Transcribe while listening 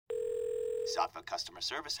Satva customer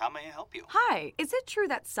service, how may I help you? Hi, is it true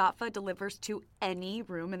that Satva delivers to any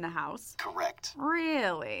room in the house? Correct.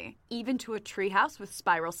 Really? Even to a treehouse with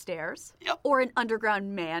spiral stairs? Yep. Or an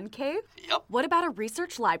underground man cave? Yep. What about a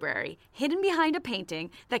research library hidden behind a painting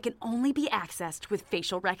that can only be accessed with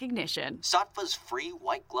facial recognition? Satva's free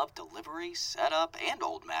white glove delivery, setup, and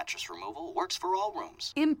old mattress removal works for all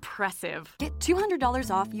rooms. Impressive. Get $200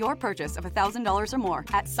 off your purchase of $1,000 or more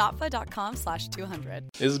at satva.com/200.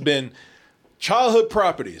 It's been childhood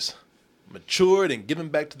properties matured and given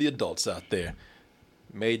back to the adults out there.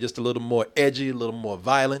 Made just a little more edgy, a little more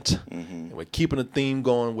violent. And we're keeping the theme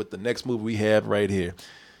going with the next movie we have right here.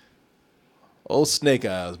 Old Snake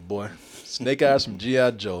Eyes, boy. Snake Eyes from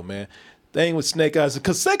G.I. Joe, man. Thing with Snake Eyes,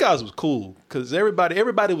 because Snake Eyes was cool, because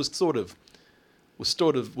everybody was sort of,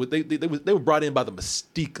 they were brought in by the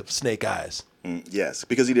mystique of Snake Eyes. Yes,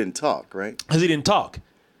 because he didn't talk, right? Because he didn't talk.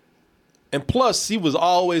 And plus, he was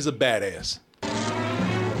always a badass.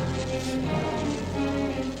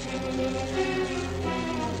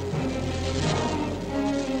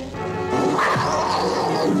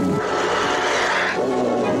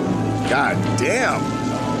 God damn.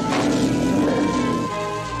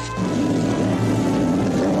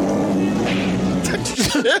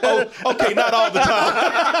 Oh, okay, not all the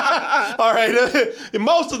time. All right,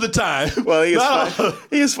 most of the time. Well,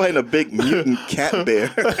 he is fighting a big mutant cat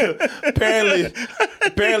bear.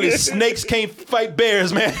 Apparently, snakes can't fight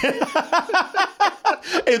bears, man.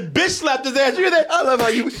 And bitch slapped his ass. You hear that? I love how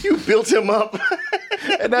you built him up.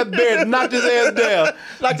 And that bear knocked his ass down.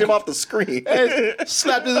 Knocked him off the screen. And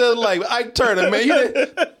slapped his ass like Ike Turner, man. You hear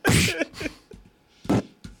that?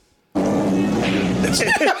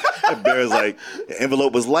 The bear's like, the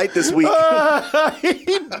envelope was light this week.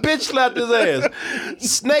 He bitch slapped his ass.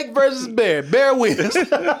 Snake versus bear. Bear wins.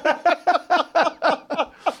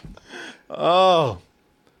 Oh,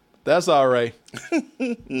 that's all right.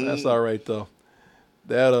 That's all right though.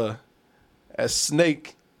 That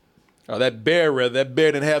snake, or that bear rather, that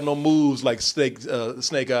bear didn't have no moves like Snake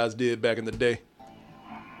Eyes did back in the day.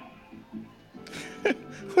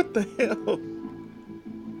 What the hell?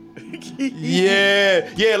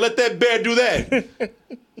 Yeah, let that bear do that.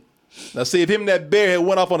 Now see if him and that bear had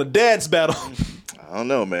went off on a dance battle. I don't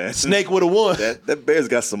know, man. Snake would have won. That bear's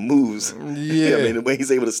got some moves. Yeah. I mean, the way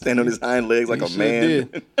he's able to stand on his hind legs like He a man.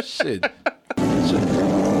 did. Shit.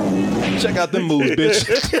 Check out them moves, bitch.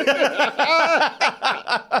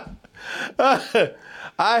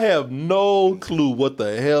 I have no clue what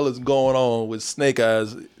the hell is going on with Snake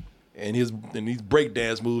Eyes and these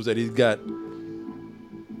breakdance moves that he's got.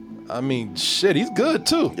 I mean, shit, he's good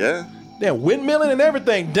too. Yeah. Damn, windmilling and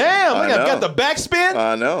everything. Damn, I look, know. got the backspin.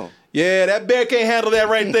 I know. Yeah, that bear can't handle that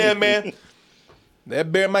right there, man.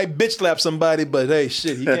 That bear might bitch slap somebody, but hey,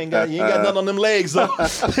 shit, he ain't got nothing on them legs, though.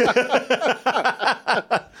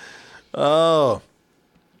 Oh,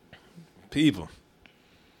 people.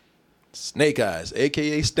 Snake Eyes,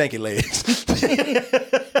 a.k.a. Stanky Legs.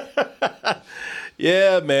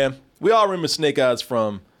 Yeah, man. We all remember Snake Eyes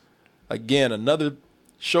from, again, another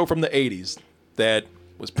show from the 80s that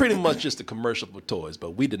was pretty much just a commercial for toys,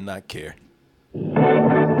 but we did not care. He'll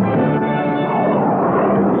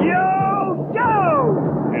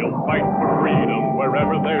fight for freedom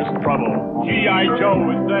wherever there's trouble. G.I.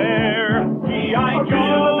 Joe is there. G.I.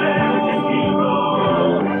 Joe, American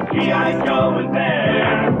hero. G.I. Joe is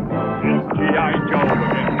there. It's G.I. Joe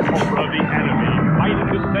against Cobra the enemy, fighting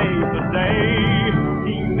to save the day.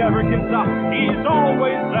 He never gives up. He's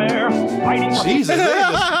always there. Fighting for Jesus,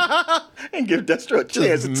 And give Destro a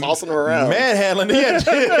chance to toss him around. manhandling.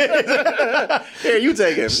 Yeah. Here, you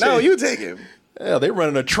take him. No, you take him. Hell, they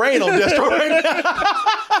running a train on Destro right now.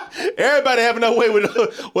 Everybody having their way with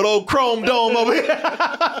old Chrome Dome over here.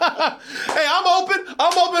 Hey, I'm open,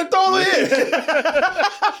 throw it in.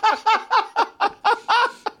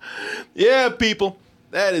 Yeah, people.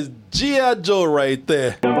 That is G.I. Joe right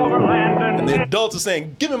there. And the adults are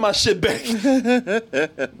saying, give me my shit back.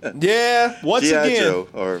 Yeah, once G.I. again. Joe,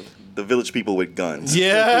 or the village people with guns.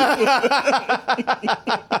 Yeah.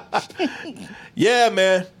 Yeah,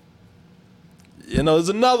 man. You know, there's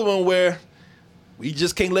another one where we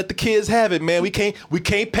just can't let the kids have it, man. We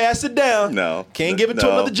can't pass it down. No. Can't give it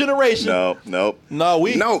to another generation. No,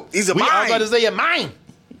 these are mine. I was about to say, yeah, mine.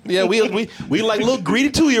 Yeah, we like little greedy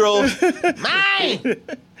 2-year-olds. Mine.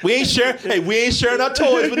 We ain't sharing our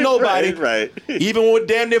toys with nobody. Right. Even when we're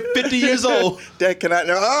damn near 50 years old. Dad, can I?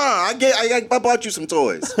 I bought you some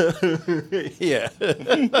toys. Yeah.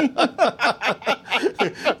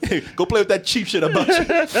 Go play with that cheap shit about you.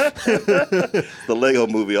 The Lego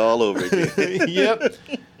movie all over again. Yep.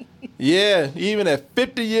 Yeah, even at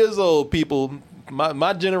 50 years old, people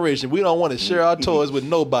My generation, we don't want to share our toys with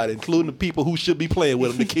nobody, including the people who should be playing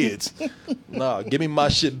with them, the kids. No, give me my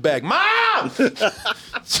shit back. Mom!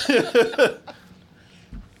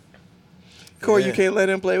 Corey, you can't let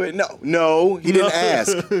him play with it. No, he didn't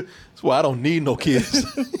ask. That's why I don't need no kids.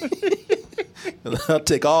 I'll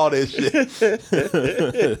take all this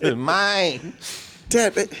shit. Mine.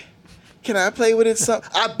 Dad, can I play with it?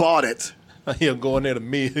 I bought it. I hear him going there to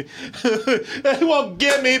me. He won't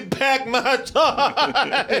give me back my toy.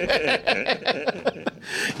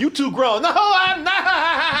 You too grown. No, I'm not.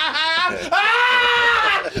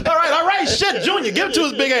 Ah! All right. Shit, Junior, give it to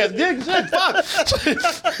his big ass. Shit, fuck.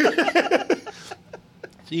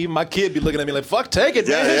 Even my kid be looking at me like, fuck, take it,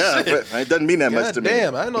 man. Yeah. It doesn't mean that much to me.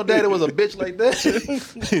 Damn, I didn't know Daddy was a bitch like that.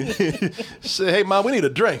 Say, hey, Mom, we need a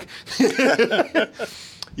drink.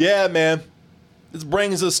 Yeah, man. This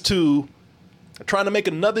brings us to trying to make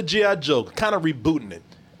another G.I. Joe, kind of rebooting it.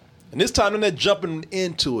 And this time they're jumping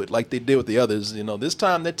into it like they did with the others. You know, this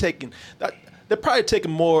time they're probably taking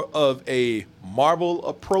more of a Marvel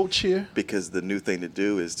approach here. Because the new thing to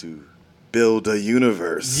do is to build a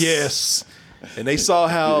universe. Yes. And they saw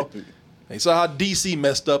how DC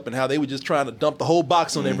messed up and how they were just trying to dump the whole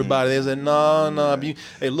box on everybody. They said, no.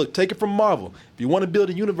 Hey, look, take it from Marvel. If you want to build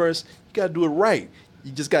a universe, you got to do it right.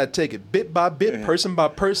 You just got to take it bit by bit, person by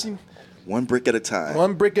person. One brick at a time.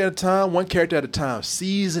 One brick at a time, one character at a time.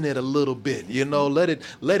 Season it a little bit, you know. Let it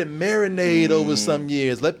marinate over some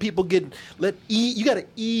years. Let people you got to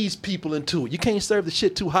ease people into it. You can't serve the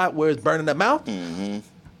shit too hot where it's burning their mouth. Mm-hmm.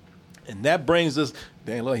 And that brings us,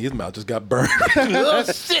 dang, look, his mouth just got burned. Oh,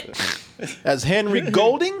 shit. As Henry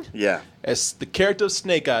Golding, as the character of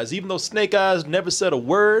Snake Eyes, even though Snake Eyes never said a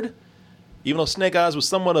word, even though Snake Eyes was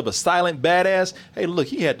somewhat of a silent badass, hey, look,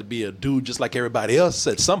 he had to be a dude just like everybody else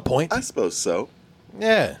at some point. I suppose so.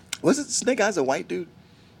 Yeah. Wasn't Snake Eyes a white dude?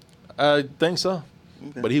 I think so.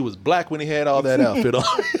 Okay. But he was black when he had all that outfit on.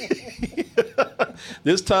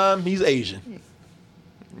 This time, he's Asian.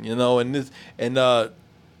 You know,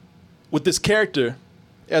 with this character,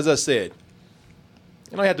 as I said,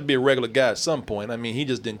 you don't have to be a regular guy at some point. I mean, he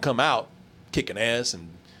just didn't come out kicking ass and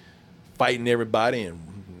fighting everybody, and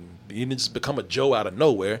he didn't just become a Joe out of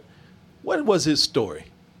nowhere. What was his story?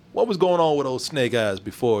 What was going on with old Snake Eyes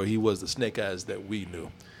before he was the Snake Eyes that we knew?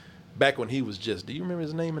 Back when he was just, do you remember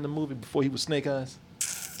his name in the movie before he was Snake Eyes?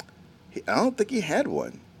 I don't think he had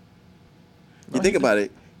one. You think about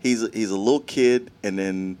it, he's a little kid, and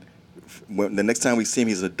then when the next time we see him,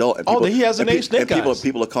 he's an adult. And then he has a name, Snake Eyes.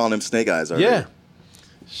 People are calling him Snake Eyes already. Yeah.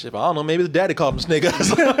 Shit, I don't know. Maybe his daddy called him Snake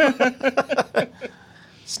Eyes.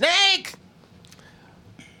 Snake!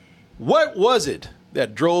 What was it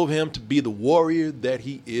that drove him to be the warrior that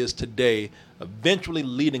he is today, eventually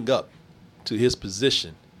leading up to his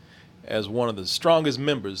position as one of the strongest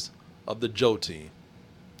members of the Joe team,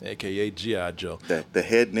 a.k.a. G.I. Joe? The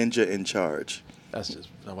head ninja in charge. That's just,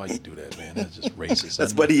 why you do that, man? That's just racist.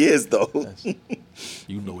 That's what he is, though.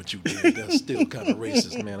 You know what you did. That's still kind of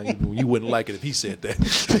racist, man. You wouldn't like it if he said that.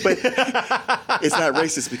 But it's not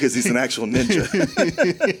racist because he's an actual ninja.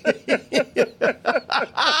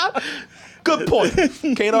 Good point.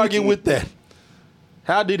 Can't argue with that.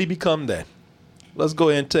 How did he become that? Let's go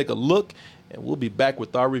ahead and take a look, and we'll be back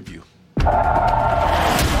with our review.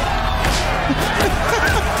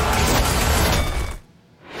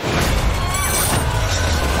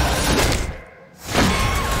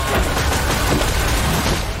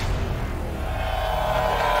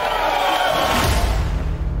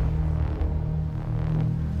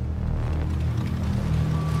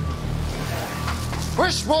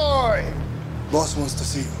 Wish boy! Boss wants to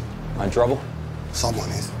see you. I'm in trouble? Someone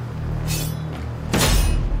is.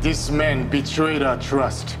 This man betrayed our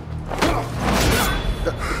trust.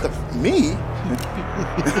 Me?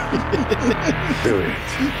 Do it.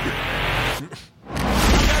 I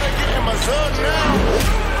gotta get in my zone now!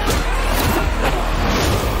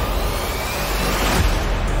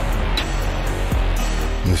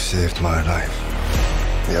 You saved my life.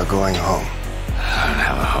 We are going home. I don't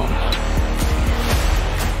have a home.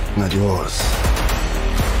 Not yours.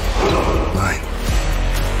 Mine.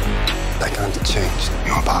 I can't change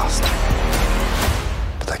your past.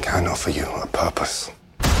 But I can offer you a purpose.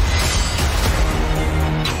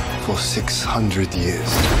 For 600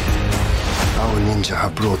 years, our ninja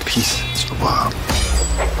have brought peace to the world.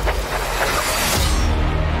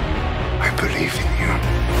 I believe in you.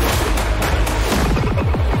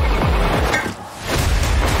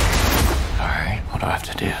 All right, what do I have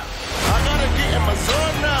to do? I gotta get in my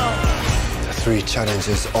zone now. The 3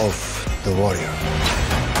 challenges of the warrior.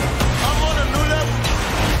 I'm on a new level.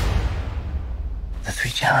 The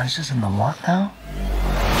 3 challenges in the what now?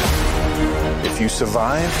 If you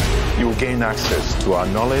survive, you will gain access to our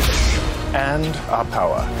knowledge and our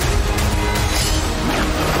power.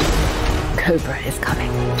 Cobra is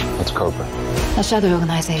coming. What's Cobra? A shadow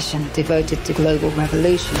organization devoted to global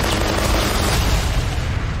revolution.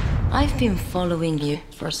 I've been following you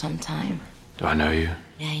for some time. Do I know you?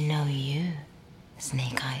 I know you,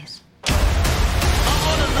 Snake Eyes.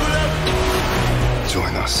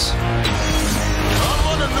 Join us.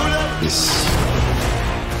 This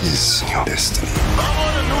is your destiny.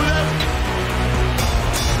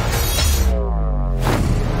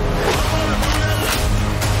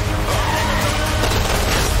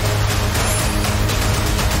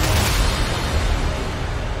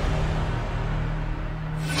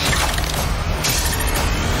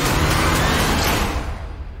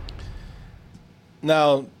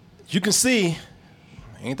 Now, you can see,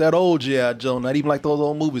 ain't that old G.I. Joe, not even like those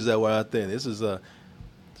old movies that were out there. This is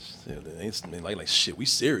it's like shit, we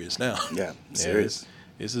serious now. Yeah, serious.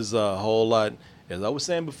 This is a whole lot, as I was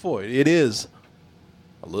saying before, it is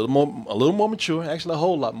a little more mature, actually a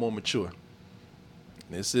whole lot more mature.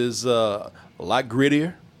 This is a lot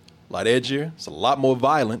grittier, a lot edgier, it's a lot more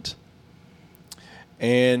violent,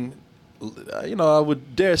 and, I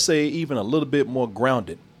would dare say even a little bit more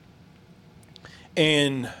grounded.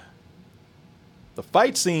 And the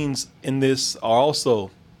fight scenes in this are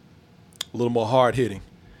also a little more hard-hitting.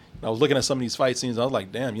 I was looking at some of these fight scenes, I was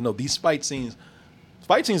like, damn, these fight scenes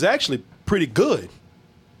are actually pretty good.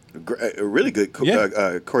 A really good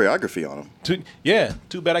choreography on them.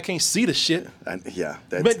 Too bad I can't see the shit.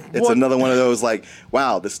 It's another one of those like,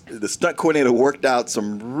 wow, the stunt coordinator worked out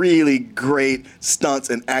some really great stunts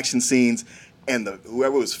and action scenes, and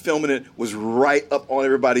whoever was filming it was right up on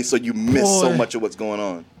everybody, so you miss so much of what's going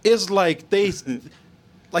on. It's like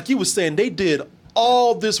like you were saying, they did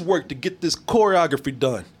all this work to get this choreography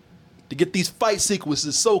done, to get these fight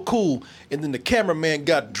sequences so cool, and then the cameraman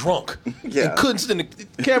got drunk. Yeah. And the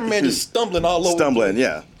cameraman just stumbling all over. Stumbling,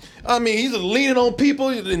 yeah. I mean, he's leaning on people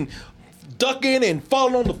and ducking and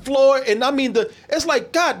falling on the floor. And I mean, it's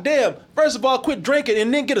like, goddamn, first of all, quit drinking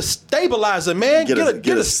and then get a stabilizer, man. Get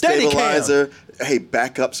a steady stabilizer. cam. Hey,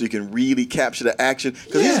 back up so you can really capture the action.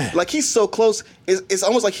 Because he's so close, it's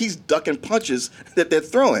almost like he's ducking punches that they're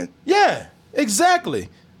throwing. Yeah, exactly.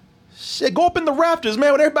 Shit, go up in the rafters,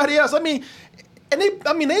 man, with everybody else. I mean,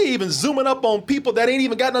 they even zooming up on people that ain't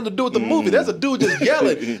even got nothing to do with the movie. There's a dude just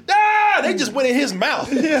yelling. They just went in his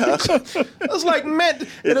mouth. Yeah. It's like, man,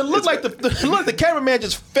 and it looked like the cameraman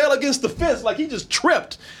just fell against the fence, like he just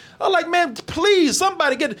tripped. I'm like, man, please,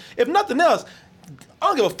 somebody if nothing else, I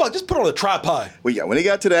don't give a fuck, just put it on a tripod. Well, yeah, when he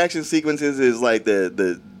got to the action sequences, it's like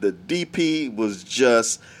the DP was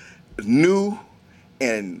just new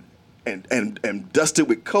and dusted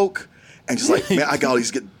with coke. And just like, man, I got all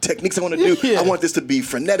these good techniques I want to do. Yeah. I want this to be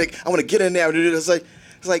frenetic. I want to get in there and do this.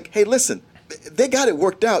 It's like, hey, listen, they got it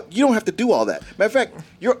worked out. You don't have to do all that. Matter of fact,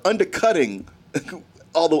 you're undercutting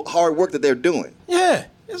all the hard work that they're doing. Yeah.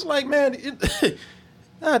 It's like, man,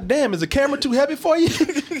 God damn, is the camera too heavy for you?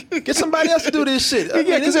 Get somebody else to do this shit.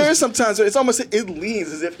 Yeah, because there is sometimes, it's almost, it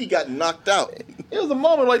leans as if he got knocked out. It was a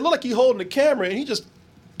moment like, look like he holding the camera and he just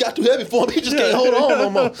got too heavy for him. He just can't hold on no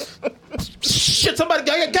more. Shit, somebody,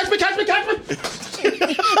 catch me. Get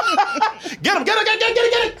him.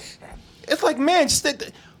 It's like, man,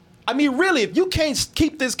 really, if you can't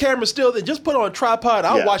keep this camera still, then just put it on a tripod.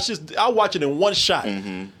 I'll watch it in one shot.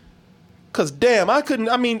 Mm-hmm. Cause damn,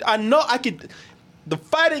 I know I could. The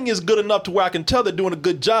fighting is good enough to where I can tell they're doing a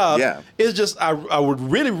good job. Yeah. It's just I would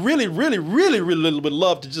really would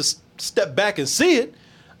love to just step back and see it.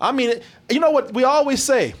 I mean, you know what we always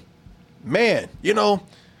say, man,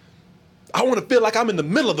 I want to feel like I'm in the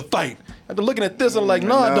middle of the fight. After looking at this, I'm like,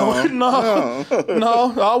 no, I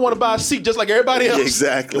want to buy a seat just like everybody else.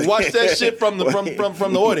 Exactly. And watch that shit from the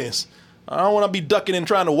audience. I don't want to be ducking and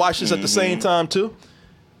trying to watch this at the same time too.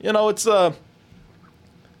 It's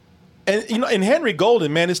and Henry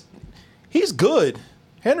Golden, man, he's good.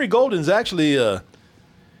 Henry Golden's actually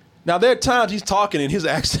now there are times he's talking and his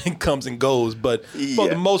accent comes and goes, but for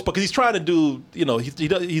the most part, because he's trying to do,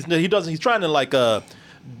 he's trying to like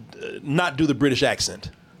not do the British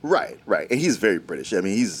accent. Right, and he's very British. I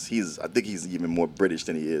mean, I think he's even more British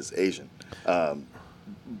than he is Asian.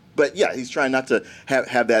 But yeah, he's trying not to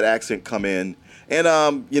have that accent come in, and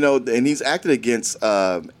and he's acted against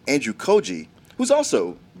Andrew Koji, who's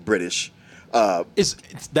also British. Is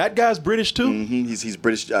that guy's British too? Mm-hmm. He's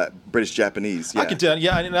British Japanese. Yeah. I can tell.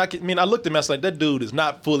 Yeah, I looked at him. I was like, that dude is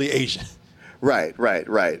not fully Asian. Right.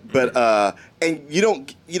 But and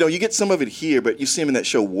you get some of it here, but you see him in that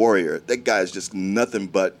show Warrior. That guy is just nothing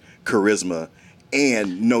but charisma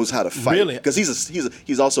and knows how to fight. Really? Because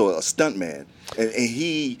he's also a stunt man, and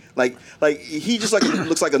he he just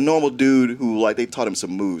looks like a normal dude who like they taught him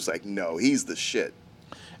some moves. Like no, he's the shit.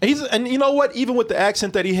 And you know what? Even with the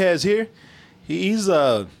accent that he has here, he is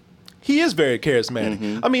very charismatic.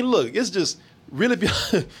 Mm-hmm. I mean, look, it's just really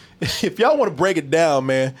if y'all want to break it down,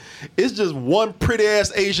 man, it's just one pretty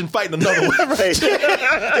ass Asian fighting another one. Right.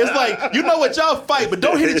 It's like you know what y'all fight, but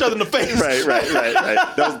don't hit each other in the face.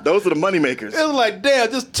 Right. Those are the money makers. It's like damn,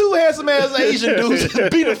 just two handsome ass Asian dudes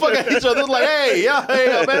just beat the fuck out of each other. It's like hey, y'all,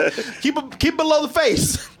 man, keep below the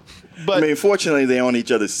face. But I mean, fortunately, they're on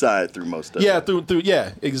each other's side through most of it. through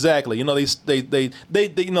exactly. You know,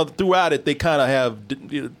 they you know throughout it they kind of have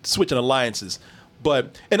switching alliances,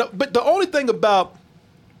 but the only thing about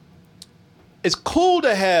it's cool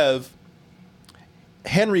to have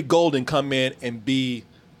Henry Golden come in and be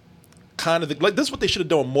kind of like this is what they should have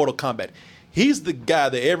done in Mortal Kombat. He's the guy,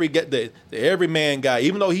 the everyman guy.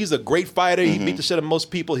 Even though he's a great fighter, he beat the shit out of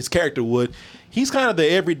most people. His character would. He's kind of the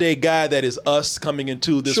everyday guy that is us coming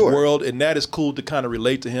into this world, and that is cool to kind of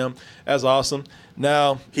relate to him. That's awesome.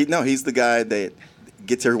 Now, he's the guy that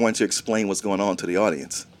gets everyone to explain what's going on to the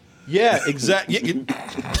audience. Yeah, exactly.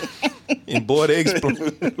 And boy, they explain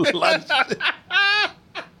a lot of shit.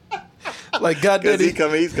 Like goddamn, he's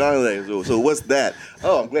gone like, so what's that?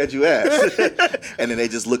 Oh, I'm glad you asked. And then they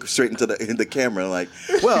just look straight into the camera like,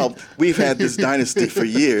 well, we've had this dynasty for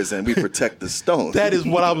years and we protect the stone. That is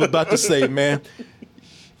what I was about to say, man.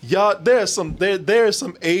 Y'all, there's some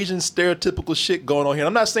Asian stereotypical shit going on here.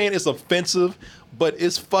 I'm not saying it's offensive, but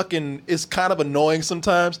it's kind of annoying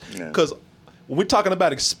sometimes because when we're talking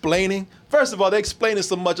about explaining, first of all, they explain it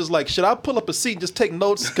so much. It's like, should I pull up a seat and just take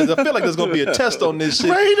notes? Because I feel like there's going to be a test on this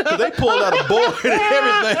shit. Because they pulled out a board and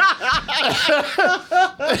everything.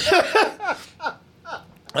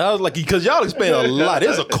 I was like, because y'all explain a lot.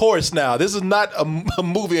 It's a course now. This is not a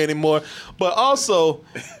movie anymore. But also,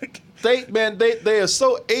 they are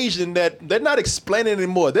so Asian that they're not explaining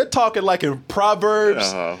anymore. They're talking like in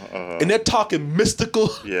proverbs, and they're talking mystical.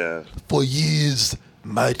 Yeah. For years,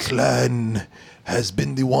 my clan has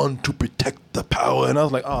been the one to protect the power. And I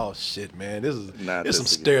was like, oh, shit, man. This is some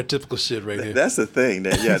stereotypical shit right here. That's the thing.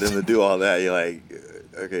 That them to do all that, you're like,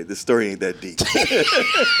 okay, this story ain't that deep.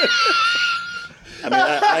 I mean,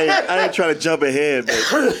 I ain't trying to jump ahead,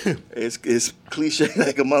 but it's cliche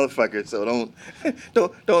like a motherfucker. So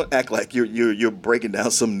don't act like you're breaking down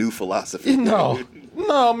some new philosophy. No,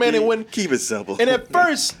 man. And keep it simple. And at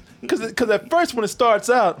first, because at first when it starts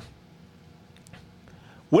out,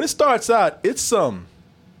 it's and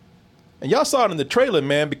y'all saw it in the trailer,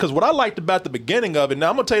 man, because what I liked about the beginning of it, now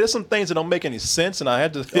I'm going to tell you, there's some things that don't make any sense, and I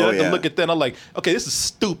had to look at that, and I'm like, okay, this is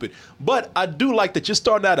stupid. But I do like that you're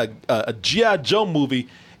starting out a G.I. Joe movie.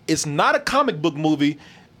 It's not a comic book movie.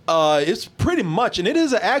 It's pretty much, and it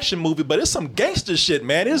is an action movie, but it's some gangster shit,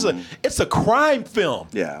 man. It's a crime film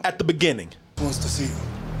at the beginning. Who wants to see you?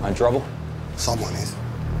 I'm in trouble? Someone is.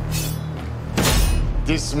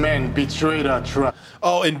 This man betrayed our trust.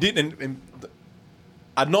 Oh, and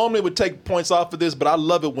I normally would take points off of this, but I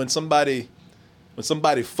love it when somebody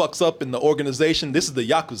fucks up in the organization. This is the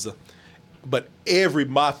Yakuza. But every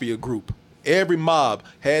mafia group, every mob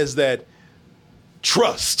has that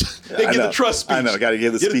trust. They give the trust speech. I know, got to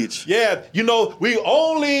give the speech. Yeah, we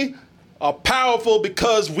only are powerful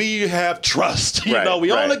because we have trust.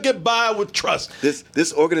 We only get by with trust.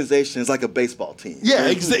 This organization is like a baseball team.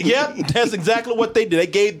 Yeah, that's exactly what they did. They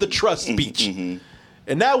gave the trust speech. Mm-hmm.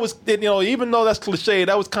 And that was, even though that's cliche,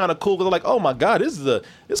 that was kind of cool. Because they're like, oh my God, this is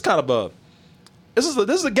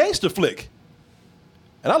a gangster flick.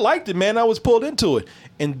 And I liked it, man. I was pulled into it.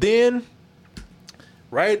 And then,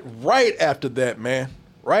 right after that, man,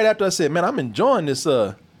 right after I said, man, I'm enjoying this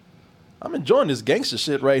gangster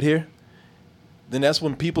shit right here. Then that's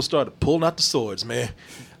when people started pulling out the swords, man.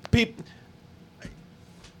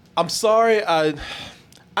 I'm sorry, I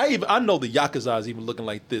know the Yakuza is even looking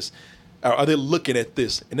like this. Are they looking at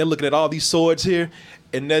this? And they're looking at all these swords here,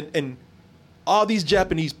 and all these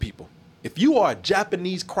Japanese people. If you are a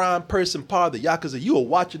Japanese crime person, part of the Yakuza, you are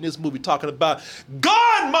watching this movie talking about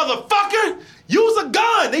gun, motherfucker! Use a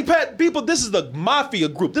gun! They've had people, this is the mafia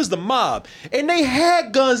group, this is the mob, and they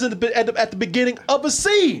had guns at the beginning of a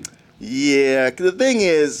scene. Yeah, the thing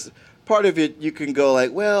is, part of it, you can go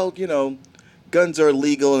like, well, guns are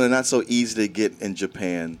illegal and they're not so easy to get in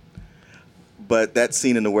Japan. But that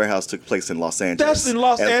scene in the warehouse took place in Los Angeles. That's in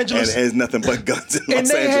Los Angeles. And it's nothing but guns in Los Angeles. And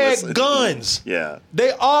they had guns. Yeah.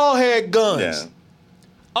 They all had guns. Yeah.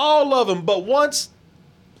 All of them. But once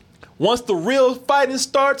the real fighting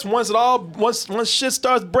starts, once shit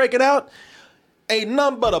starts breaking out, ain't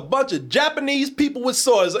nothing but a bunch of Japanese people with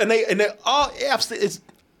swords, and they all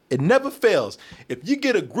it never fails. If you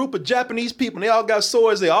get a group of Japanese people and they all got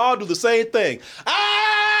swords, they all do the same thing.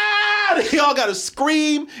 Ah! They all got to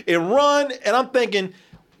scream and run, and I'm thinking,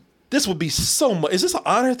 this would be so much. Is this an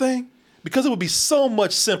honor thing? Because it would be so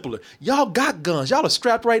much simpler. Y'all got guns. Y'all are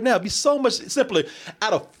strapped right now. It'd be so much simpler.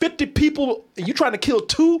 Out of 50 people, and you trying to kill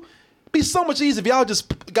 2, it'd be so much easier if y'all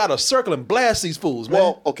just got a circle and blast these fools, man.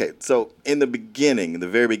 Well, okay. So in the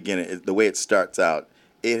very beginning, the way it starts out,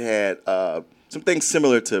 it had some things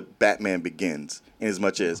similar to Batman Begins, in as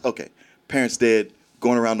much as, okay, parents dead,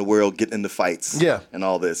 going around the world, getting into fights, and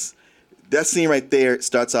all this. That scene right there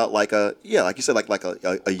starts out like like you said, like a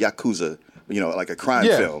Yakuza, like a crime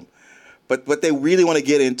film. But what they really want to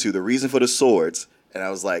get into, the reason for the swords, and I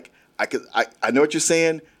was like, I know what you're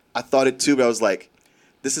saying. I thought it too, but I was like,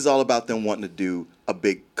 this is all about them wanting to do a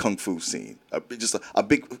big kung fu scene, just a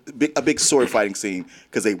big sword fighting scene,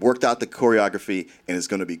 because they worked out the choreography and it's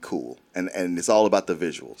going to be cool, and it's all about the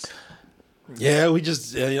visuals. Yeah, we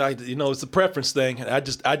just it's a preference thing.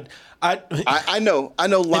 I know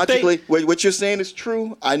logically what you're saying is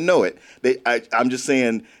true. I know it. I'm just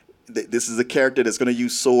saying this is a character that's going to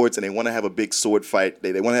use swords, and they want to have a big sword fight.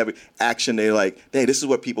 They want to have action. They're like, hey, this is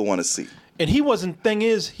what people want to see. And he wasn't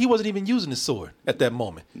even using his sword at that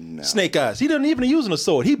moment. No. Snake Eyes. He didn't even using a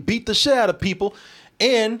sword. He beat the shit out of people.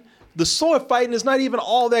 And the sword fighting is not even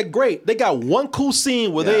all that great. They got one cool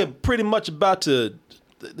scene where they're pretty much about to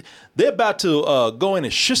go in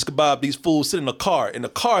and shish kebab these fools sitting in a car, and the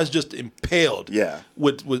car is just impaled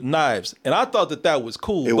with knives. And I thought that was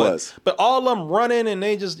cool. It was. But all of them running, and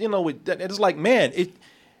they just, it's like, man, if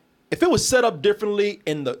it was set up differently,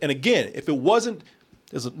 and again, if it wasn't,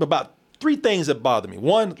 there's about 3 things that bother me.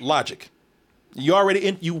 1, logic. You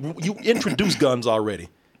already you introduced guns already.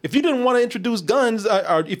 If you didn't want to introduce guns,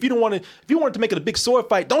 or if you wanted to make it a big sword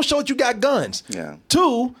fight, don't show that you got guns. Yeah.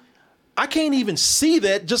 2, I can't even see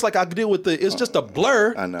that, just like I could deal with it's just a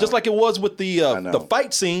blur. I know. Just like it was with the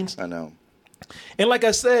fight scenes. I know. And like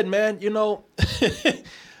I said, man, it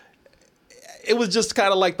was just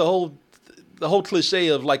kind of like the whole cliche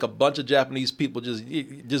of like a bunch of Japanese people just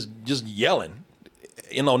yelling.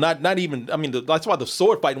 Not even. I mean, that's why the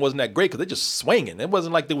sword fighting wasn't that great, because they're just swinging. It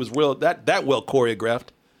wasn't like it was real that well choreographed.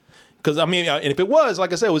 Because I mean, and if it was,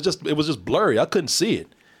 like I said, it was just blurry. I couldn't see it.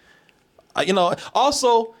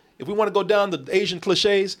 Also, if we want to go down the Asian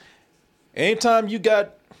cliches, anytime we've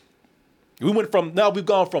gone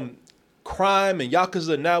from crime and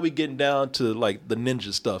Yakuza, now we're getting down to like the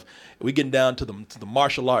ninja stuff. We're getting down to the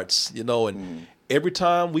martial arts, and every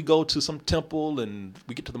time we go to some temple and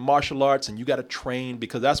we get to the martial arts, and you got to train,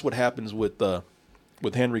 because that's what happens with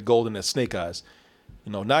Henry Golden as Snake Eyes.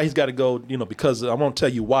 Now he's got to go, because I won't tell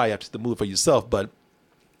you why after the movie for yourself, but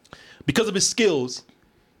because of his skills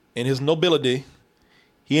and his nobility,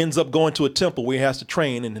 he ends up going to a temple where he has to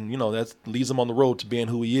train, and then, that leads him on the road to being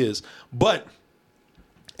who he is. But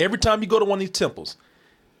every time you go to one of these temples,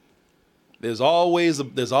 there's always a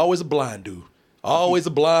blind dude, always a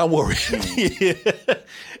blind warrior.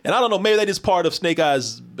 And I don't know, maybe that is part of Snake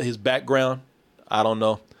Eyes, his background. I don't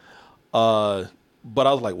know. But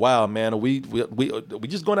I was like, wow, man, are we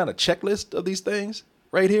just going down a checklist of these things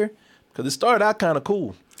right here? Because it started out kind of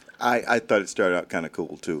cool. I thought it started out kind of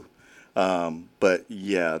cool too. But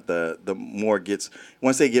yeah, the more it gets,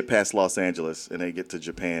 once they get past Los Angeles and they get to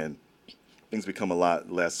Japan, things become a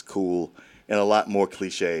lot less cool and a lot more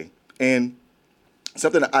cliche. And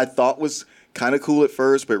something that I thought was kind of cool at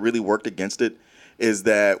first, but really worked against it, is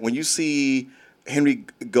that when you see Henry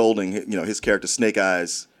Golding, his character Snake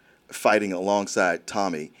Eyes, fighting alongside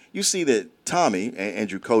Tommy, you see that Tommy,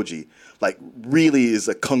 Andrew Koji, like really is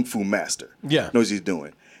a kung fu master. Yeah, knows what he's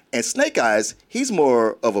doing. And Snake Eyes, he's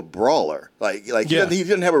more of a brawler. He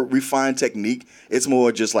doesn't have a refined technique. It's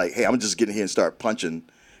more just like, hey, I'm just getting here and start punching,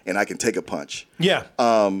 and I can take a punch. Yeah.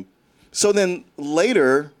 So then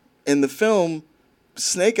later in the film,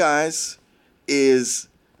 Snake Eyes he's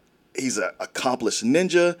an accomplished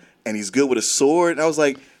ninja, and he's good with a sword. And I was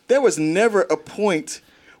like, there was never a point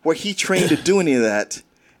where he trained to do any of that,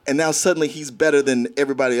 and now suddenly he's better than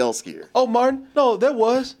everybody else here. Oh, Martin, no, there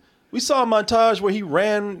was. We saw a montage where he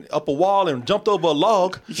ran up a wall and jumped over a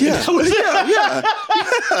log. Yeah, that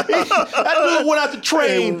dude went out to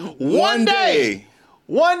train one day.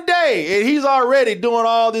 One day, and he's already doing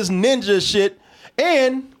all this ninja shit.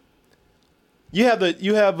 And you have the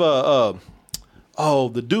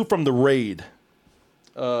dude from The Raid.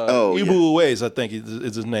 Ibu Uwais, I think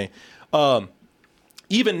is his name.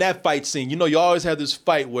 Even that fight scene, you always have this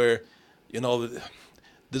fight where,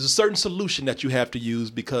 there's a certain solution that you have to use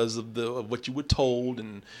because of what you were told,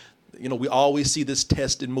 and You know, we always see this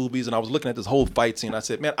test in movies, and I was looking at this whole fight scene. I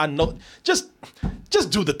said, man, I know, just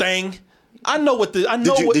do the thing. I know what the. I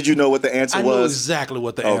know. Did you know what the answer was? I know exactly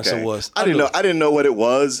what the answer was. I didn't know what it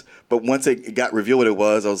was, but once it got revealed what it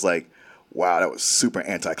was, I was like, wow, that was super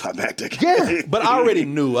anticlimactic. Yeah, but I already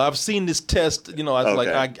knew. I've seen this test. You know, I was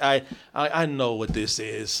like, I know what this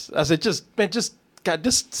is. I said, just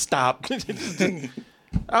stop.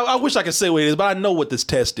 I wish I could say what it is, but I know what this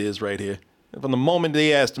test is right here. From the moment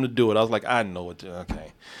they asked him to do it, I was like, I know it.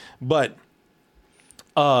 Okay, but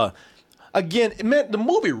again, man, the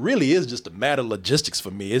movie really is just a matter of logistics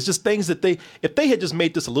for me. It's just things that if they had just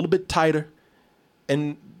made this a little bit tighter,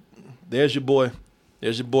 and there's your boy,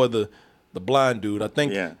 the blind dude. I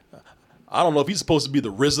think. Yeah. I don't know if he's supposed to be the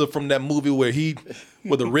RZA from that movie where the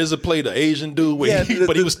RZA played the Asian dude,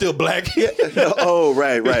 but he was still black. Yeah. Oh,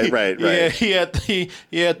 right. Yeah, he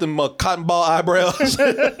had them cotton ball eyebrows,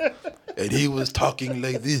 and he was talking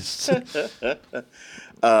like this.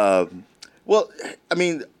 Well, I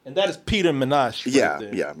mean, and that is Peter Minaj. Yeah,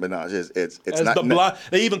 Minaj. It's not the blind.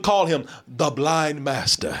 They even call him the Blind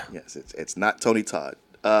Master. Yes, it's not Tony Todd.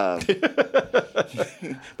 But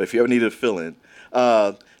if you ever needed a fill-in.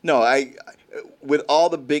 No, with all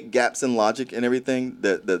the big gaps in logic and everything,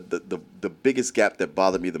 the biggest gap that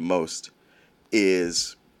bothered me the most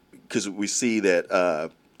is because we see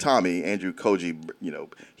that Tommy, Andrew Koji, you know,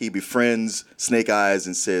 he befriends Snake Eyes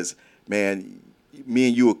and says, man, me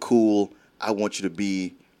and you are cool. I want you to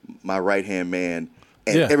be my right-hand man.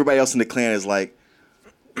 And everybody else in the clan is like,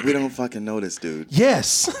 we don't fucking know this dude.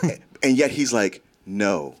 Yes. And yet he's like,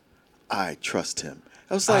 no, I trust him.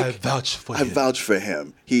 I was like, I vouch for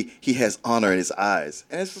him. He has honor in his eyes,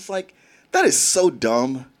 and it's just like that is so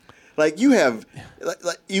dumb. Like you have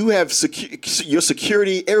your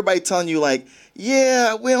security. Everybody telling you like,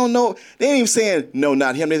 yeah, we don't know. They ain't even saying no,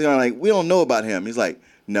 not him. They're like, we don't know about him. He's like,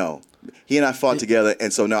 no, he and I fought together,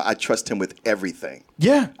 and so now I trust him with everything.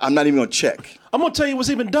 Yeah, I'm not even gonna check. I'm gonna tell you what's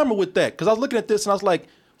even dumber with that, because I was looking at this and I was like,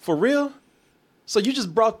 for real? So you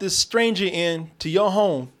just brought this stranger in to your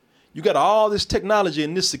home. You got all this technology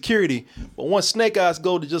and this security, but once Snake Eyes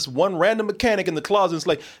go to just one random mechanic in the closet, it's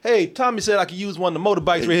like, hey, Tommy said I could use one of the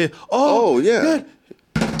motorbikes right here. Oh yeah.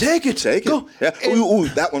 Take it. Go. Yeah. Ooh,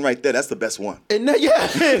 that one right there, that's the best one. And that,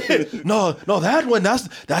 no, that one,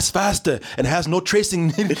 that's faster and has no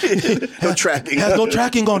tracing. No tracking. Has no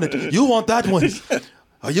tracking on it. You want that one.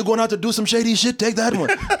 Are you going out to do some shady shit? Take that one.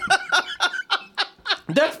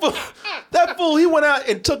 That fool, he went out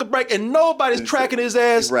and took a break, and nobody's tracking his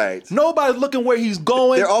ass. Right. Nobody's looking where he's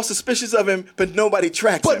going. They're all suspicious of him, but nobody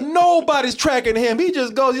tracks him. But nobody's tracking him. He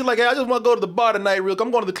just goes, he's like, hey, I just want to go to the bar tonight real quick.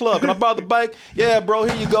 I'm going to the club. Can I borrow the bike? Yeah, bro,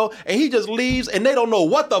 here you go. And he just leaves, and they don't know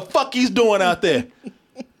what the fuck he's doing out there.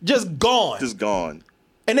 Just gone. Just gone.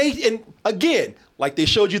 And again, like they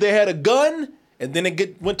showed you they had a gun, and then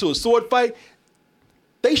it went to a sword fight.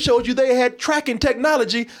 They showed you they had tracking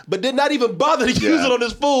technology, but did not even bother to use it on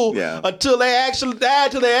this fool until they absolutely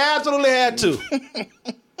had to.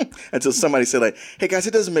 Until somebody said, like, hey, guys,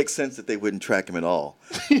 it doesn't make sense that they wouldn't track him at all.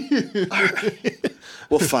 All right.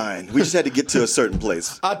 Well, fine. We just had to get to a certain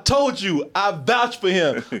place. I told you, I vouch for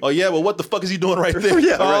him. Oh, yeah, well, what the fuck is he doing right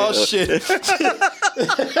there? Shit.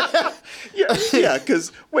 Yeah,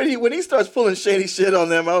 because when he starts pulling shady shit on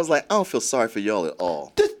them, I was like, I don't feel sorry for y'all at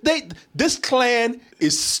all. This clan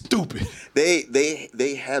is stupid.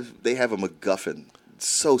 They have a MacGuffin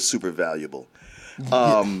so super valuable.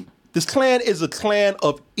 This clan is a clan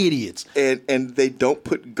of idiots. And they don't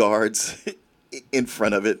put guards in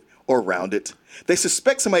front of it or around it. They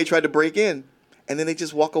suspect somebody tried to break in, and then they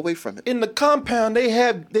just walk away from it. In the compound,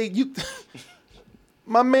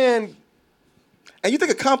 my man. And you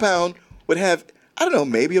think a compound would have, I don't know,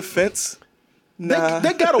 maybe a fence? Nah.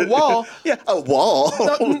 They got a wall. Yeah, a wall.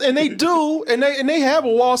 And they do, and they have a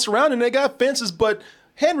wall surrounding. They got fences, but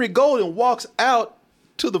Henry Golden walks out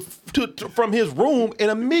from his room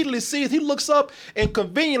and immediately sees. He looks up and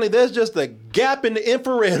conveniently there's just a gap in the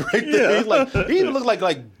infrared right there. Yeah. He even looks like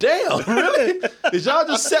damn, really? Did y'all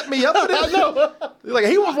just set me up for this? No. Like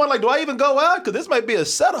he was one like, do I even go out? Because this might be a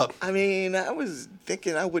setup. I mean, I was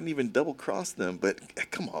thinking I wouldn't even double cross them, but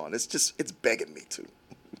come on, it's begging me to.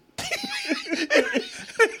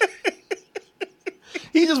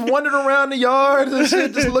 He just wandered around the yard and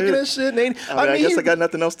shit, just looking at shit. I guess I got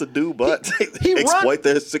nothing else to do but exploit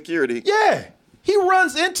their security. Yeah. He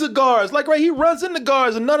runs into guards. He runs into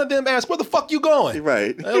guards and none of them ask, where the fuck you going?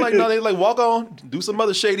 Right. They're like, no, they like, walk on, do some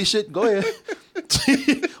other shady shit. Go ahead.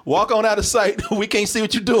 Walk on out of sight. We can't see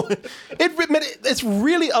what you're doing. It's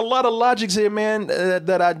really a lot of logics here, man,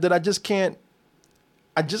 that I just can't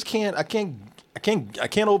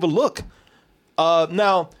overlook.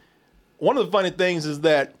 Now, one of the funny things is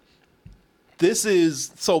that it's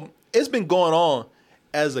been going on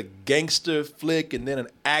as a gangster flick and then an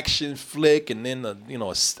action flick and then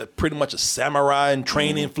pretty much a samurai and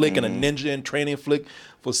training flick and a ninja and training flick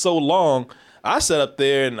for so long. I sat up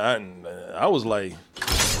there and I was like,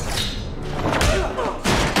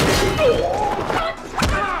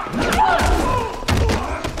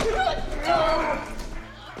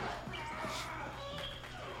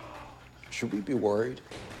 should we be worried?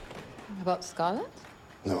 About Scarlet?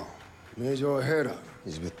 No. Major O'Hara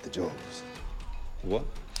is with the Joes. What?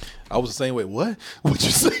 I was the same way. What? What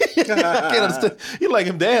you say? I can't understand. You're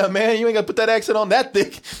like, damn, man, you ain't got to put that accent on that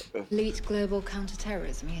thick. Elite Global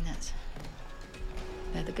Counterterrorism Unit.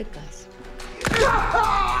 They're the good guys.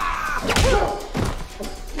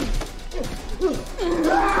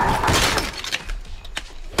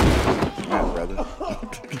 Oh, brother.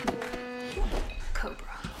 Cobra.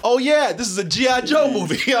 Oh, yeah, this is a G.I. Joe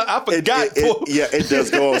movie. I forgot. It does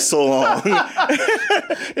go on so long.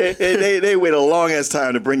 they wait a long ass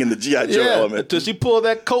time to bring in the G.I. Joe element. Until she pulled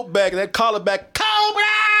that coat back, that collar back, Cobra!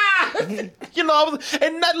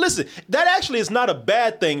 Listen, that actually is not a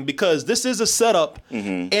bad thing because this is a setup.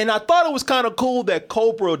 And I thought it was kind of cool that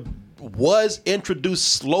Cobra was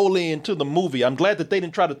introduced slowly into the movie. I'm glad that they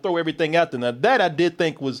didn't try to throw everything out there. Now, that I did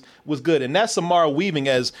think was good. And that's Samara Weaving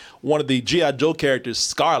as one of the G.I. Joe characters,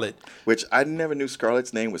 Scarlet. Which I never knew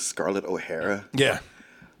Scarlet's name was Scarlett O'Hara. Yeah.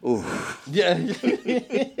 Ooh. Yeah.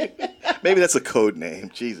 Maybe that's a code name.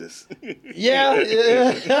 Jesus. Yeah.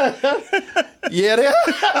 Yeah.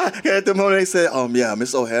 At the moment they said,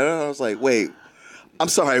 Miss O'Hara. I was like, wait. I'm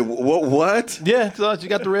sorry, what? Yeah, you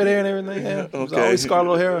got the red hair and everything. Yeah. Okay. Always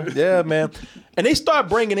Scarlett O'Hara. Yeah, man. And they start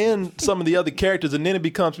bringing in some of the other characters, and then it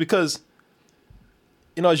becomes, because,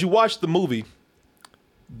 as you watch the movie,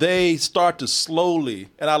 they start to slowly,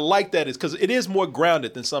 and I like that, because it is more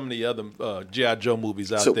grounded than some of the other G.I. Joe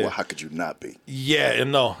movies out there. So, well, how could you not be? Yeah, I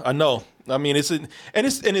know. I mean, it's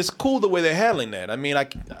cool the way they're handling that. I mean, I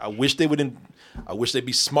wish they'd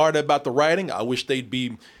be smarter about the writing. I wish they'd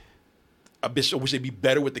be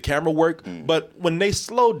better with the camera work. But when they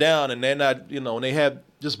slow down and they're not, and they have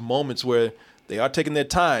just moments where they are taking their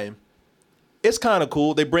time, it's kind of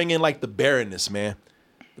cool. They bring in like the Baroness, man.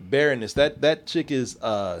 The Baroness. That chick is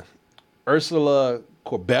Ursula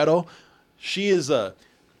Corbetto. She is I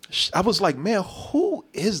was like, man, who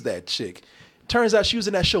is that chick? Turns out she was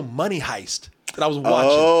in that show Money Heist that I was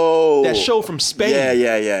watching. Oh, that show from Spain.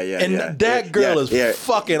 Yeah. And that girl is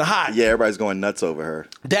fucking hot. Yeah, everybody's going nuts over her.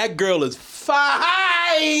 That girl is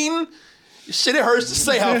fine. Shit, it hurts to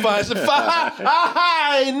say how fine. She's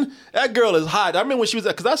fine. That girl is hot. I remember when she was,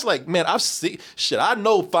 because that's like, man, I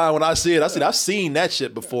know fine when I see it. I've seen that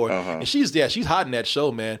shit before. And she's hot in that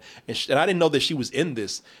show, man. And I didn't know that she was in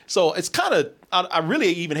this. So it's kind of, I really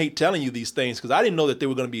even hate telling you these things because I didn't know that they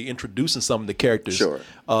were going to be introducing some of the characters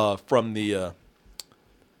from the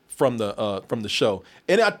show.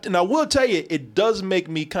 And I will tell you, it does make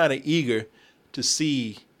me kind of eager to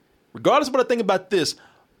see, regardless of what I think about this,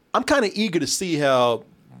 I'm kind of eager to see how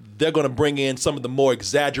they're going to bring in some of the more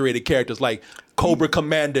exaggerated characters like Cobra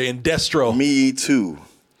Commander and Destro. Me too.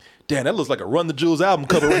 Damn, that looks like a Run the Jewels album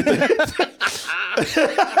cover right there.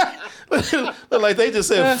 Look like they just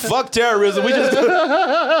said, fuck terrorism. We just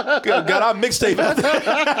got our mixtape out there.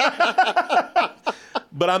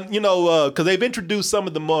 But I'm, because they've introduced some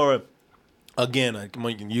of the more, again, I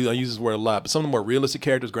use this word a lot, but some of the more realistic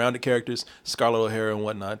characters, grounded characters, Scarlett O'Hara and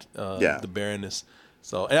whatnot, the Baroness.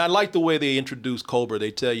 So, and I like the way they introduce Cobra. They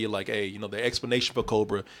tell you like, hey, the explanation for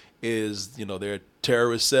Cobra is, they're a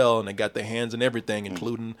terrorist cell and they got their hands in everything,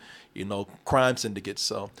 including, crime syndicates.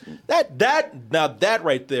 So that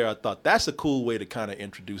right there, I thought that's a cool way to kind of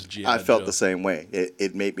introduce G.I. Joe. I felt the same way.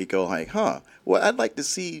 It made me go like, well, I'd like to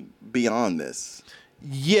see beyond this.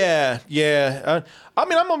 Yeah. I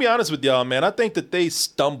mean, I'm going to be honest with y'all, man. I think that they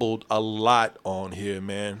stumbled a lot on here,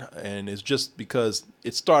 man. And it's just because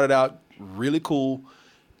it started out really cool,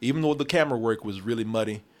 even though the camera work was really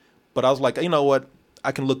muddy. But I was like, you know what?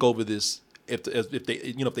 I can look over this if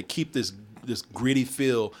they keep this gritty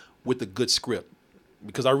feel with a good script.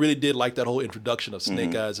 Because I really did like that whole introduction of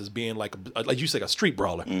Snake Eyes as being like you said, a street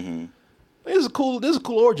brawler. This is a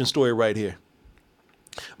cool origin story right here.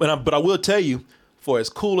 But I will tell you, for as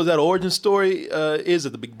cool as that origin story is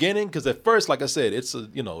at the beginning, because at first, like I said, it's a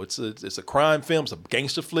crime film, it's a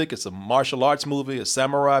gangster flick, it's a martial arts movie, a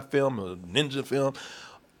samurai film, a ninja film,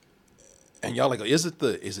 and y'all like, is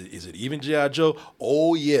it even G.I. Joe?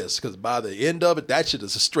 Oh yes, because by the end of it, that shit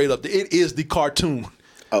is straight up. It is the cartoon.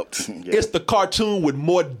 Oh, yeah. It's the cartoon with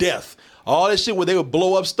more death. All that shit where they would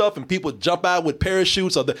blow up stuff and people would jump out with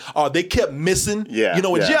parachutes or they kept missing. Yeah, You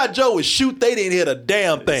know, when G.I. Joe would shoot, they didn't hit a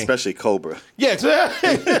damn thing. Especially Cobra. Yeah,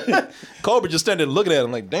 Cobra just standing there looking at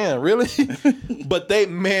him like, damn, really? But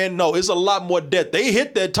no, it's a lot more death. They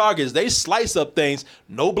hit their targets. They slice up things.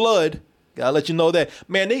 No blood. Gotta let you know that.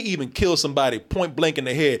 Man, they even kill somebody point blank in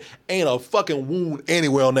the head. Ain't a fucking wound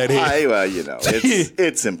anywhere on that head. Well, you know,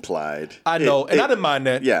 it's implied. I know, and I didn't mind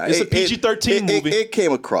that. Yeah, it's a PG-13 movie. It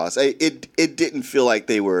came across. It didn't feel like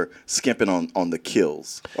they were skimping on the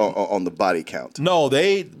kills, on the body count. No,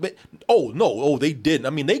 they didn't.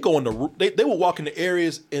 I mean, they go in they would walk in the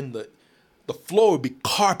areas and the floor would be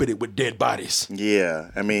carpeted with dead bodies.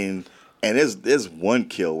 Yeah, I mean, and there's one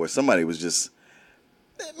kill where somebody was just.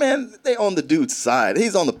 Man, they on the dude's side.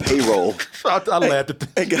 He's on the payroll. I laughed at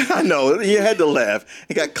that. I know. You had to laugh.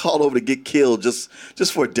 He got called over to get killed just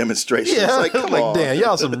for a demonstration. Yeah, it's come on. damn,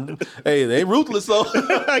 y'all some. Hey, they ain't ruthless though.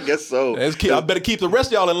 I guess so. I better keep the rest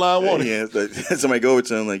of y'all in line, won't it? Yeah, somebody go over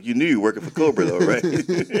to him like, you knew you were working for Cobra though, right?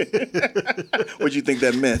 What'd you think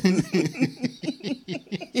that meant?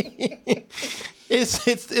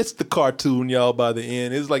 It's the cartoon, y'all. By the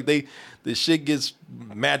end, it's like the shit gets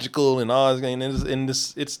magical and all, and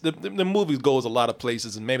the movie goes a lot of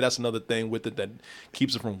places, and maybe that's another thing with it that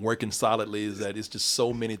keeps it from working solidly is that it's just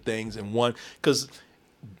so many things in one. Because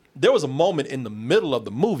there was a moment in the middle of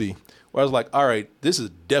the movie where I was like, all right, this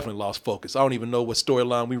is definitely lost focus. I don't even know what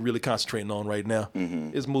storyline we really concentrating on right now.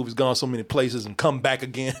 Mm-hmm. This movie's gone so many places and come back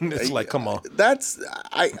again. It's like, come on. That's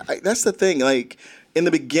the thing. Like, in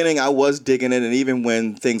the beginning, I was digging it, and even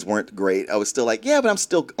when things weren't great, I was still like, yeah, but I'm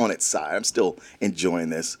still on its side. I'm still enjoying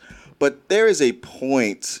this. But there is a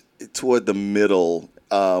point toward the middle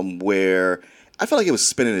where I felt like it was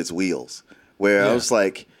spinning its wheels, where I was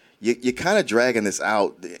like, you're kind of dragging this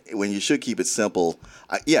out when you should keep it simple.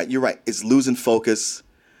 Yeah, you're right. It's losing focus.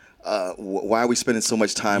 Why are we spending so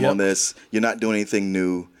much time on this? You're not doing anything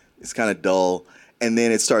new. It's kind of dull. And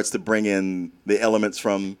then it starts to bring in the elements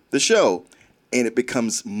from the show. And it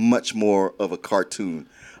becomes much more of a cartoon.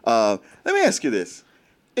 Let me ask you this.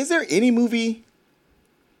 Is there any movie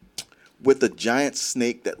with a giant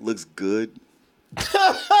snake that looks good?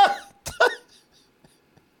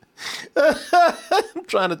 I'm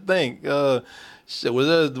trying to think. Was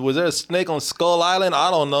there a snake on Skull Island? I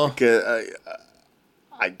don't know. Okay,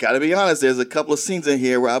 I got to be honest. There's a couple of scenes in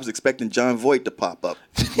here where I was expecting John Voight to pop up.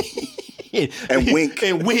 and wink.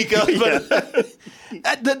 And wink.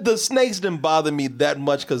 The snakes didn't bother me that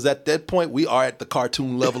much because at that point we are at the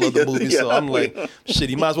cartoon level of the movie. So I'm like, shit,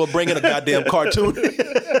 he might as well bring in a goddamn cartoon.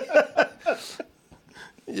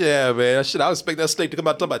 Yeah, man. I was expecting that snake to come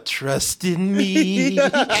out talking about trust in me.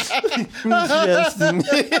 Trust in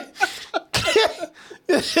me.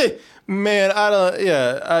 Man,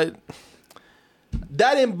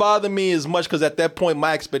 that didn't bother me as much because at that point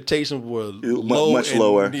my expectations were much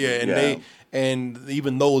lower. Yeah, and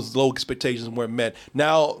even those low expectations weren't met.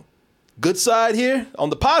 Now, good side here, on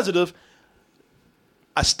the positive,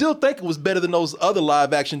 I still think it was better than those other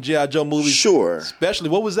live-action G.I. Joe movies. Sure. Especially,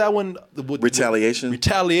 what was that one? Retaliation?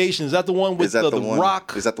 Retaliation. Is that the one with the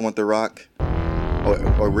Rock? Is that the one with the Rock?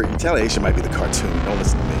 Or Retaliation might be the cartoon. Don't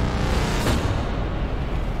listen to me.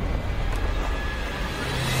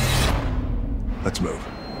 Let's move.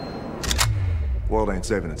 World ain't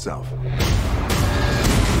saving itself.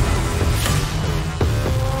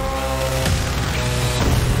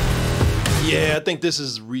 Yeah, I think this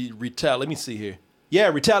is Let me see here. Yeah,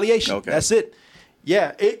 Retaliation. Okay. That's it.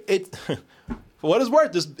 Yeah, it for what it's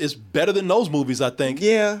worth, it's better than those movies, I think.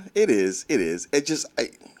 Yeah, it is. It is. I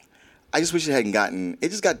just wish it hadn't gotten. It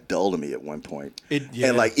just got dull to me at one point.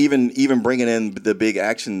 And like even bringing in the big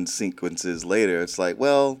action sequences later, it's like,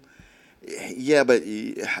 well, yeah, but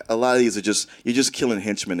a lot of these are you're just killing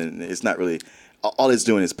henchmen, and it's not really. All it's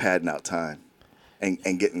doing is padding out time.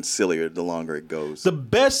 And getting sillier the longer it goes. The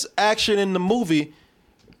best action in the movie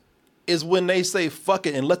is when they say "fuck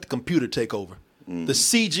it" and let the computer take over. Mm. The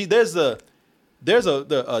CG. There's a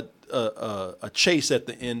chase at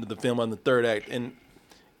the end of the film on the third act, and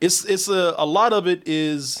it's a lot of it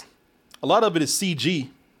is CG.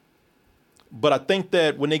 But I think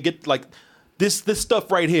that when they get like this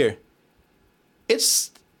stuff right here,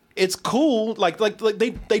 it's cool. Like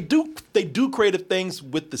they do creative things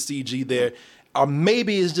with the CG there. Or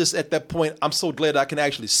maybe it's just at that point, I'm so glad I can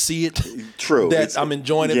actually see it. True. That I'm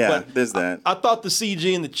enjoying it. Yeah, but there's that. I thought the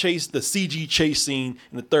CG and the CG chase scene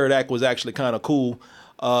in the third act was actually kind of cool.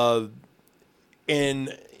 And,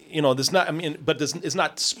 it's not, but it's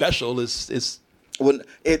not special. It's well,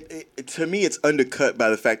 it to me, it's undercut by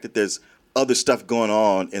the fact that there's other stuff going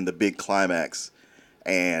on in the big climax.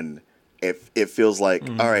 And it feels like,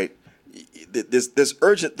 all right, there's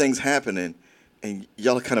urgent things happening, and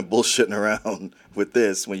y'all are kind of bullshitting around with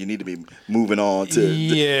this when you need to be moving on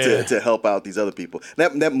to help out these other people.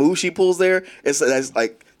 That move she pulls there,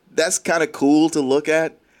 that's kind of cool to look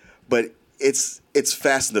at, but it's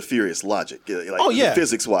Fast and the Furious logic.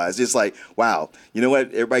 Physics wise, it's like, wow, you know what?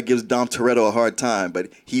 Everybody gives Dom Toretto a hard time, but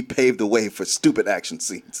he paved the way for stupid action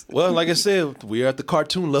scenes. Well, like I said, we are at the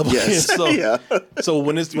cartoon level. Yes. So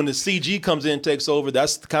when the CG comes in and takes over,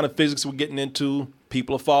 that's the kind of physics we're getting into.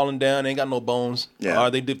 People are falling down, they ain't got no bones. Yeah.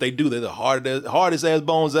 If they do, they're the hardest ass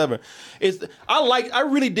bones ever. I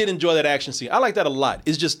really did enjoy that action scene. I like that a lot.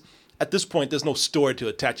 It's just, at this point, there's no story to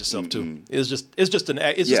attach yourself to. It's just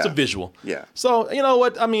a visual. Yeah. So you know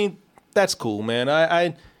what? I mean, that's cool, man.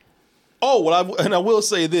 I will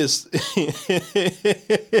say this.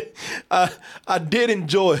 I did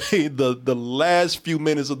enjoy the last few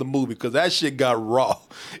minutes of the movie because that shit got raw.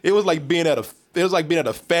 It was like being at a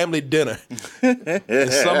family dinner. And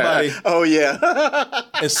somebody, oh yeah,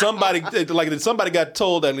 and somebody got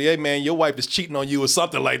told that, hey man, your wife is cheating on you or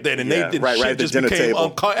something like that, and shit just became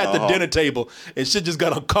at the dinner table, and shit just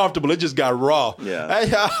got uncomfortable. It just got raw.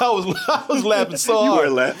 Yeah, I was laughing so you hard.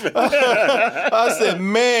 were laughing. I said,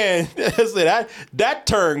 man, that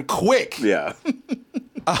turned quick. Yeah.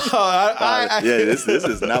 This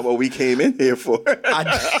is not what we came in here for.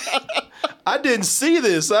 I didn't see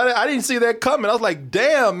this. I didn't see that coming. I was like,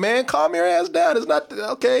 damn, man, calm your ass down. It's not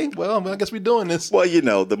okay. Well, I guess we're doing this. Well,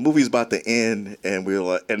 the movie's about to end, and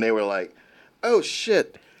they were like, oh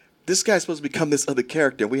shit, this guy's supposed to become this other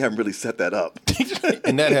character. We haven't really set that up.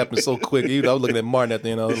 And that happened so quick. I was looking at Martin at the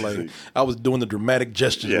end. I was doing the dramatic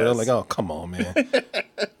gestures. Yes. I was like, oh, come on, man.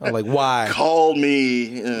 I'm like, why? Call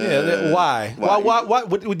me. Why? Why?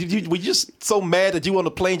 Were you just so mad that you on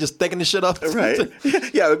the plane just thinking this shit up? Right.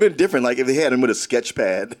 Yeah, it would have been different. Like if they had him with a sketch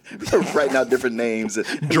pad, writing out different names and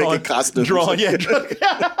making costumes.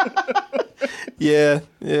 Yeah,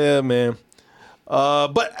 man.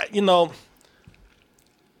 But,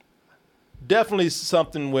 definitely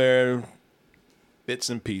something where bits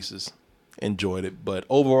and pieces enjoyed it. But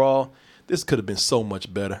overall, this could have been so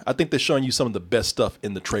much better. I think they're showing you some of the best stuff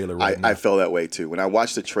in the trailer right now. I felt that way too. When I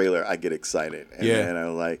watch the trailer, I get excited. And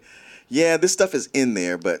I'm like, yeah, this stuff is in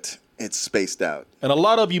there, but it's spaced out. And a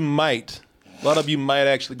lot of you might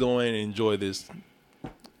actually go in and enjoy this.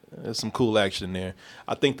 There's some cool action there.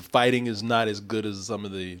 I think the fighting is not as good as some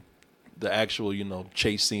of the actual,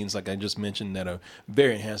 chase scenes like I just mentioned that are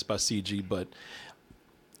very enhanced by CG, but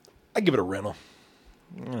I give it a rental.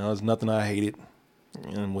 There's nothing I hated.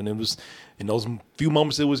 And when it was, in those few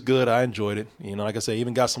moments it was good, I enjoyed it. Like I say,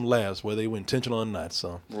 even got some laughs, whether they were intentional or not.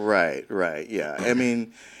 So Right, yeah. I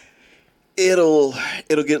mean, it'll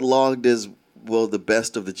get logged as, well, the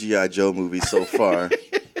best of the G.I. Joe movies so far.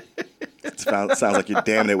 Sounds like you're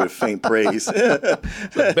damning it with faint praise.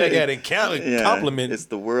 It's a backhanded compliment. It's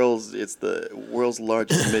the world's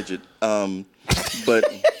largest midget.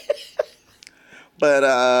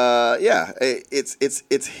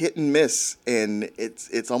 It's hit and miss, and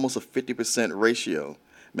it's almost a 50% ratio.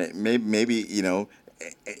 Maybe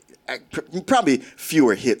probably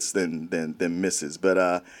fewer hits than misses,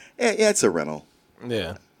 but it's a rental.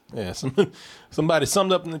 Yeah. Yeah, somebody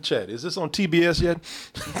summed up in the chat. Is this on TBS yet?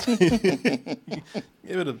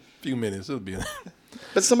 Give it a few minutes. It'll be.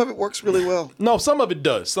 But some of it works really well. No, some of it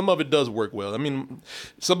does. Some of it does work well. I mean,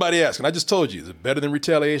 somebody asked, and I just told you, is it better than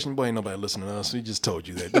Retaliation? Boy, ain't nobody listening to us. We just told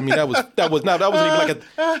you that. I mean, that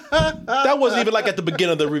wasn't even like at the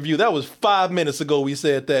beginning of the review. That was 5 minutes ago. We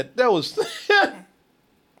said that. That was.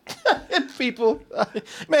 People,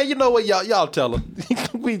 man, you know what? Y'all tell them.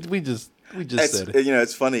 We just said it.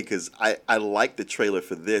 It's funny because I liked the trailer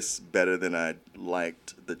for this better than I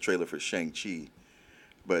liked the trailer for Shang-Chi.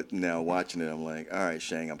 But now watching it, I'm like, all right,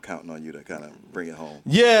 Shang, I'm counting on you to kind of bring it home.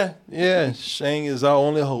 Yeah. Shang is our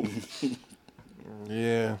only hope.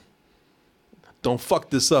 Yeah. Don't fuck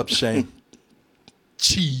this up, Shang.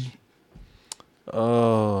 Chi.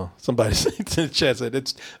 Oh, somebody in the chat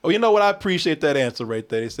said, you know what? I appreciate that answer right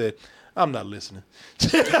there. They said, I'm not listening.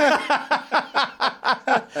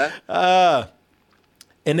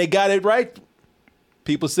 And they got it right.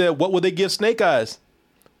 People said, what would they give Snake Eyes?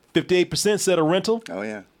 58% said a rental. Oh,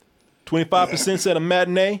 yeah. 25% said a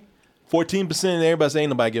matinee. 14% everybody saying ain't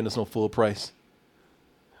nobody giving us no full price.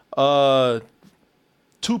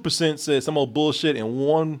 2% said some old bullshit, and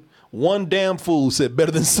one damn fool said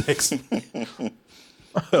better than sex.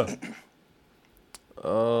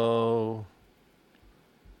 Oh,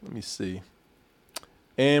 let me see.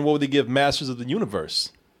 And what would they give Masters of the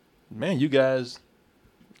Universe? Man, you guys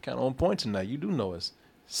kind of on point tonight. You do know us.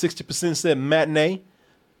 60% said matinee.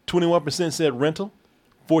 21% said rental.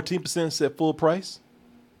 14% said full price.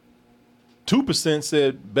 2%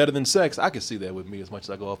 said better than sex. I can see that with me as much as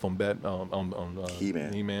I go off on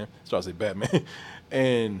He-Man. So I say Batman.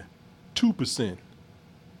 And 2%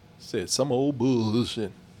 said some old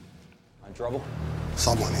bullshit. In trouble?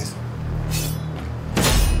 Someone is.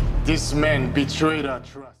 This man betrayed our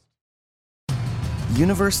trust.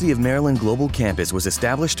 University of Maryland Global Campus was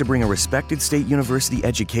established to bring a respected state university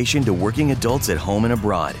education to working adults at home and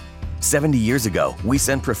abroad. 70 years ago, we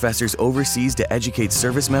sent professors overseas to educate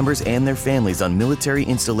service members and their families on military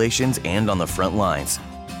installations and on the front lines.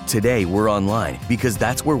 Today, we're online because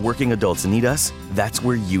that's where working adults need us, that's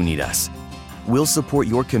where you need us. We'll support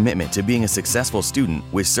your commitment to being a successful student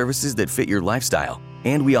with services that fit your lifestyle,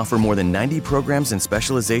 and we offer more than 90 programs and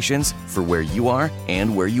specializations for where you are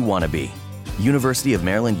and where you want to be. University of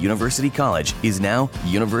Maryland University College is now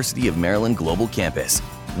University of Maryland Global Campus.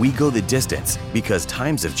 We go the distance because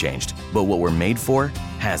times have changed, but what we're made for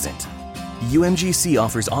hasn't. UMGC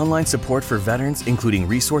offers online support for veterans, including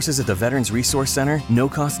resources at the Veterans Resource Center,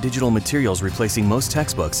 no-cost digital materials replacing most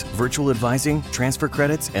textbooks, virtual advising, transfer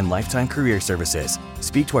credits, and lifetime career services.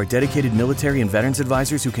 Speak to our dedicated military and veterans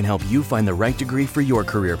advisors who can help you find the right degree for your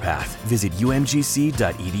career path. Visit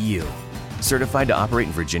umgc.edu. Certified to operate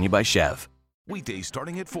in Virginia by Chev. Weekdays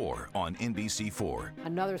starting at 4 on NBC4.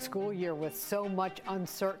 Another school year with so much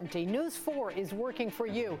uncertainty. News 4 is working for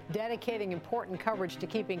you, dedicating important coverage to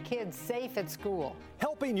keeping kids safe at school.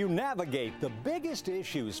 Helping you navigate the biggest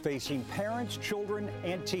issues facing parents, children,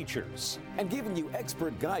 and teachers. And giving you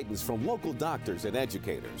expert guidance from local doctors and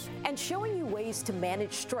educators. And showing you ways to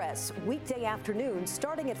manage stress weekday afternoons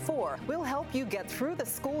starting at 4. We'll help you get through the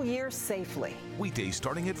school year safely. Weekdays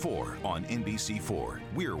starting at 4 on NBC4.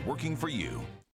 We're working for you.